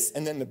did this,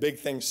 and then the big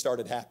things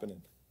started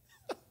happening.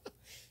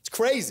 It's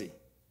crazy.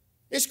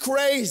 It's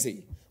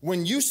crazy.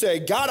 When you say,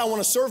 God, I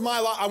want to serve my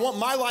life. I want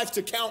my life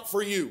to count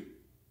for you.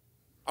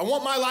 I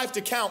want my life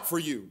to count for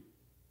you.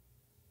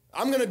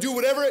 I'm going to do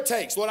whatever it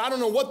takes. Lord, I don't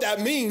know what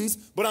that means,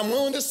 but I'm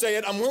willing to say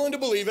it. I'm willing to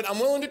believe it. I'm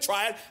willing to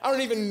try it. I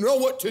don't even know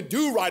what to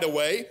do right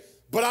away,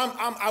 but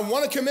I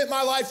want to commit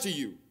my life to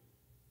you.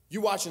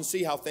 You watch and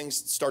see how things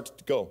start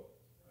to go.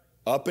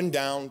 Up and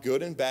down,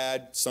 good and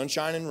bad,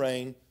 sunshine and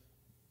rain,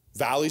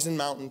 valleys and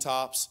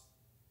mountaintops.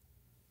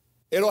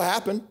 It'll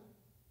happen.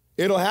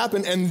 It'll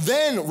happen. And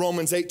then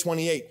Romans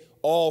 8:28,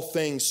 all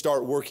things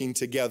start working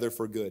together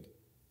for good.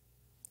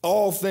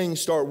 All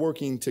things start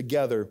working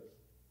together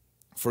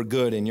for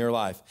good in your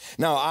life.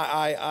 Now,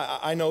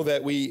 I know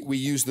that we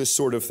use this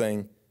sort of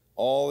thing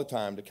all the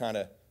time to kind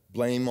of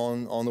blame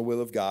on the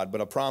will of God.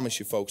 But I promise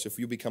you, folks, if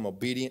you become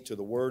obedient to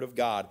the word of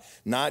God,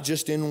 not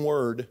just in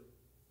word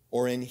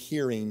or in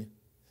hearing,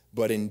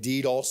 but in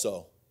deed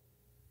also.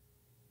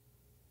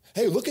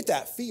 Hey, look at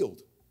that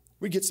field.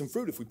 We'd get some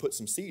fruit if we put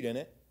some seed in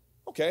it.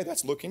 Okay,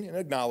 that's looking and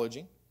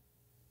acknowledging.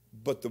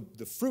 But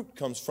the fruit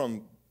comes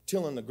from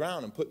tilling the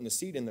ground and putting the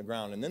seed in the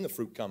ground, and then the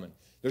fruit coming.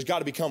 There's got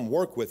to become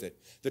work with it.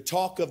 The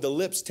talk of the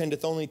lips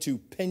tendeth only to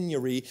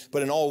penury,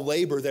 but in all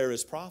labor there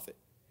is profit.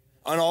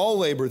 On all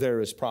labor there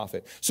is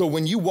profit. So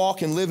when you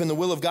walk and live in the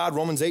will of God,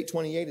 Romans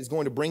 8:28 is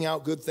going to bring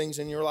out good things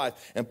in your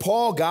life. And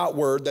Paul got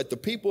word that the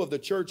people of the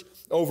church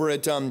over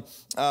at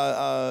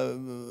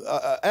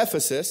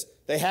Ephesus,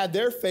 they had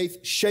their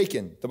faith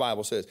shaken, the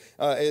Bible says.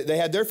 They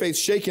had their faith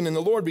shaken in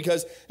the Lord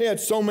because they had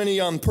so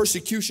many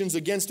persecutions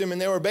against him, and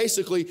they were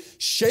basically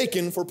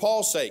shaken for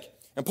Paul's sake.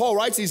 And Paul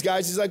writes these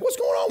guys, he's like, what's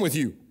going on with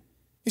you?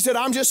 He said,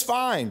 I'm just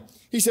fine.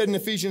 He said in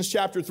Ephesians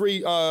chapter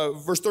 3,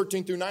 verse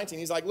 13 through 19,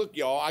 he's like, look,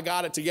 y'all, I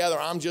got it together.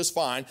 I'm just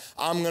fine.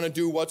 I'm going to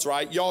do what's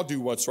right. Y'all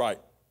do what's right.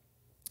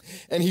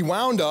 And he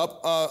wound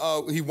up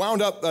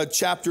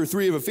chapter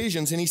 3 of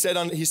Ephesians, and he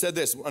said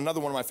this, another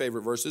one of my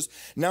favorite verses.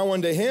 Now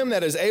unto him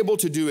that is able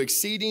to do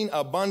exceeding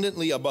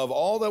abundantly above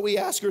all that we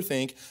ask or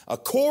think,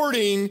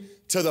 according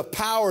to the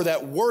power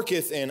that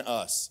worketh in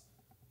us.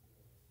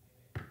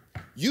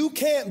 You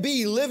can't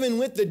be living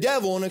with the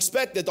devil and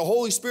expect that the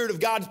Holy Spirit of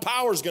God's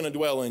power is going to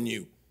dwell in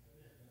you.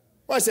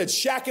 Well, I said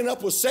shacking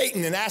up with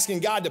Satan and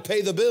asking God to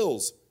pay the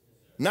bills.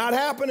 Not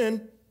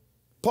happening.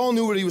 Paul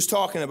knew what he was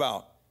talking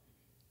about.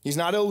 He's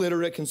not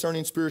illiterate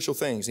concerning spiritual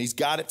things. He's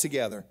got it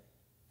together.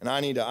 And I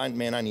need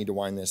to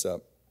wind this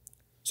up.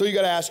 So you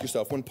got to ask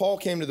yourself, when Paul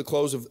came to the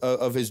close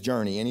of his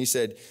journey and he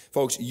said,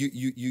 folks,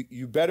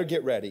 you better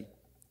get ready.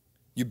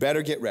 You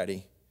better get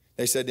ready.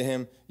 They said to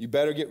him, you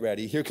better get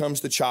ready. Here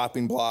comes the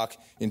chopping block.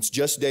 It's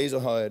just days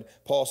ahead.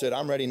 Paul said,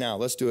 I'm ready now.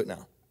 Let's do it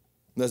now.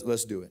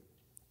 Let's do it.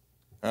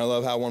 And I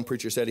love how one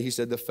preacher said it. He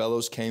said the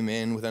fellows came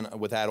in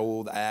with that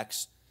old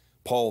axe,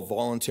 Paul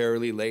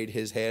voluntarily laid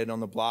his head on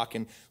the block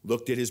and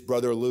looked at his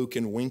brother Luke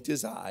and winked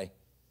his eye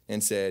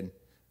and said,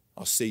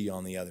 I'll see you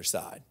on the other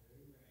side.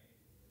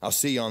 I'll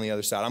see you on the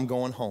other side. I'm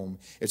going home.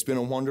 It's been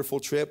a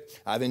wonderful trip.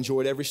 I've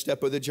enjoyed every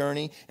step of the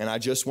journey. And I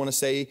just want to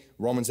say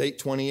Romans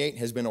 8:28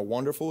 has been a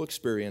wonderful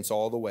experience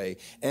all the way.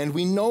 And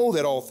we know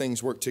that all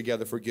things work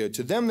together for good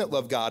to them that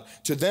love God,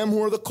 to them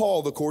who are the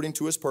called according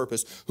to his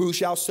purpose. Who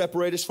shall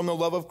separate us from the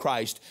love of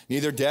Christ?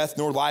 Neither death,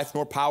 nor life,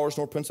 nor powers,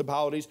 nor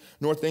principalities,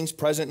 nor things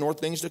present, nor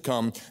things to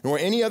come, nor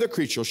any other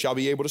creature shall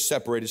be able to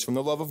separate us from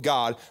the love of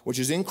God, which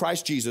is in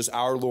Christ Jesus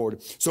our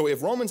Lord. So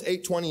if Romans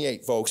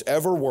 8:28, folks,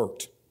 ever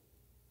worked,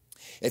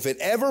 if it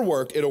ever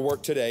worked, it'll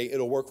work today.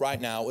 It'll work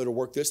right now. It'll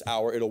work this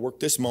hour. It'll work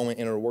this moment,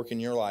 and it'll work in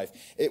your life.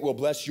 It will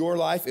bless your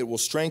life. It will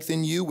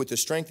strengthen you with the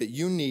strength that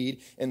you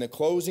need in the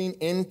closing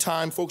in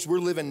time. Folks, we're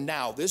living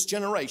now. This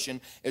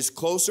generation is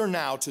closer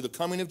now to the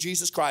coming of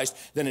Jesus Christ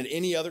than at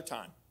any other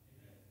time.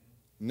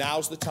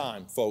 Now's the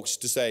time, folks,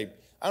 to say,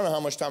 I don't know how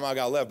much time I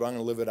got left, but I'm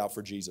going to live it out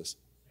for Jesus.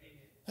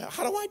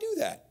 How do I do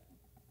that?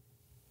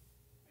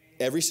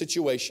 Every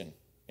situation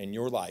in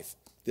your life,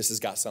 this has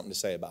got something to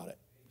say about it.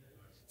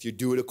 If you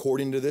do it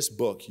according to this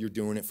book, you're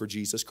doing it for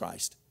Jesus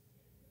Christ.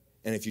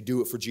 And if you do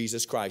it for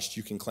Jesus Christ,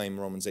 you can claim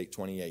Romans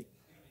 8:28.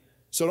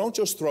 So don't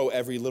just throw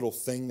every little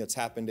thing that's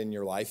happened in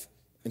your life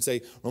and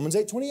say, Romans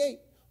 8:28,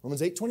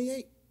 Romans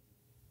 8:28.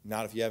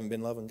 Not if you haven't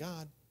been loving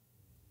God.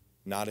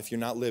 Not if you're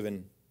not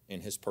living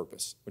in his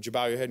purpose. Would you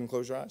bow your head and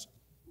close your eyes?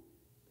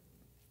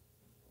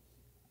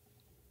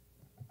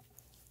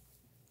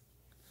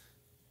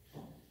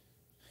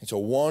 It's a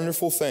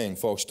wonderful thing,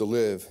 folks, to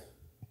live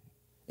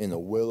in the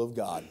will of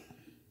God.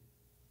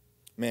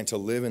 Man, to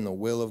live in the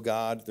will of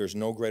God, there's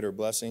no greater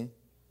blessing.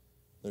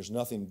 There's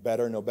nothing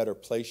better, no better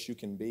place you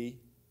can be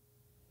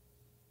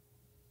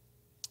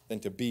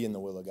than to be in the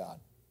will of God.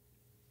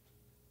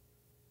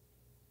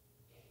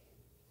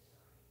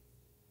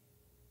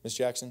 Miss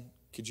Jackson,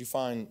 could you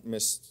find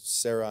Miss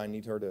Sarah? I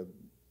need her to.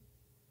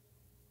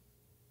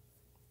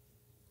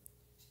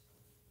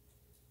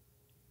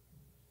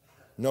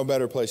 No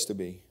better place to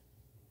be.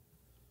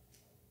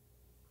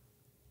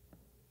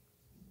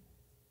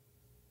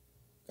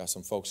 Got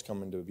some folks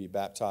coming to be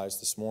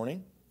baptized this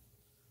morning.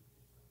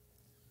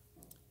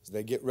 As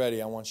they get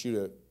ready, I want you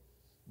to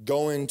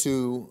go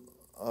into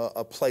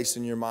a place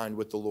in your mind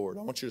with the Lord.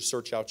 I want you to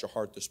search out your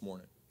heart this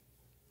morning.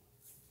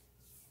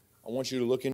 I want you to look in